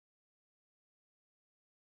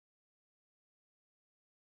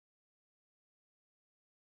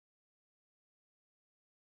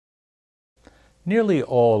Nearly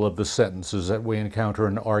all of the sentences that we encounter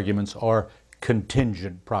in arguments are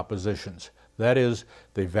contingent propositions. That is,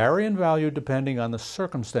 they vary in value depending on the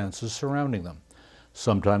circumstances surrounding them.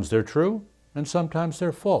 Sometimes they're true, and sometimes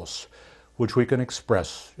they're false, which we can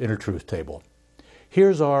express in a truth table.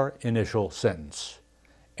 Here's our initial sentence.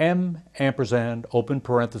 M ampersand open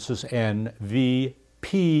parenthesis N V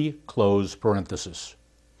P close parenthesis.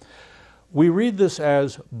 We read this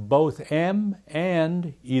as both M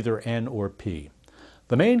and either N or P.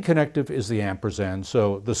 The main connective is the ampersand,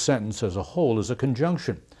 so the sentence as a whole is a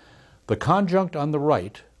conjunction. The conjunct on the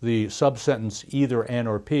right, the subsentence either N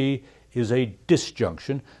or P, is a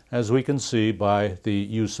disjunction, as we can see by the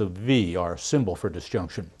use of V, our symbol for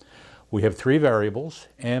disjunction. We have three variables,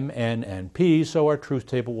 M, N, and P, so our truth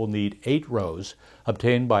table will need 8 rows,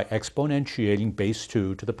 obtained by exponentiating base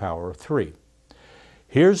 2 to the power of 3.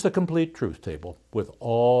 Here's the complete truth table with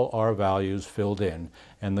all our values filled in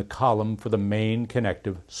and the column for the main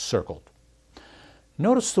connective circled.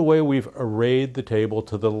 Notice the way we've arrayed the table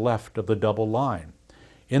to the left of the double line.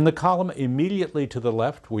 In the column immediately to the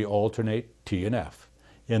left, we alternate T and F.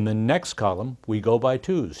 In the next column, we go by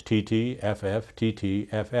 2s, TT, FF, TT,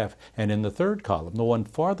 FF. And in the third column, the one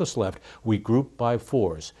farthest left, we group by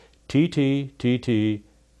 4s, TT, TT,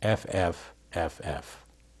 FF, FF.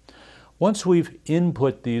 Once we've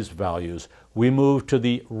input these values, we move to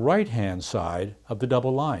the right-hand side of the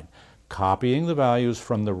double line, copying the values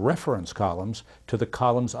from the reference columns to the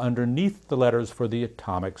columns underneath the letters for the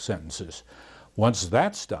atomic sentences. Once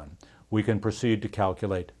that's done, we can proceed to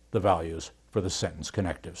calculate the values for the sentence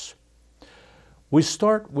connectives. We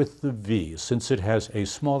start with the V, since it has a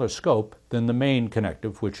smaller scope than the main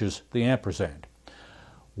connective, which is the ampersand.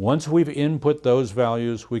 Once we've input those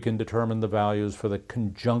values, we can determine the values for the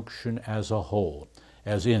conjunction as a whole,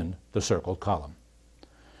 as in the circled column.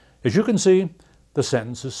 As you can see, the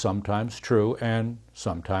sentence is sometimes true and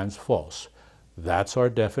sometimes false. That's our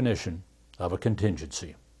definition of a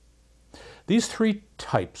contingency. These three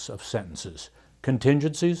types of sentences,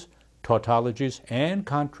 contingencies, tautologies, and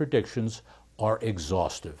contradictions, are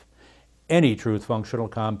exhaustive. Any truth functional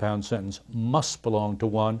compound sentence must belong to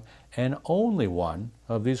one and only one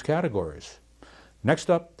of these categories. Next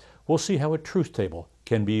up, we'll see how a truth table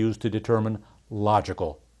can be used to determine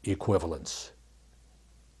logical equivalence.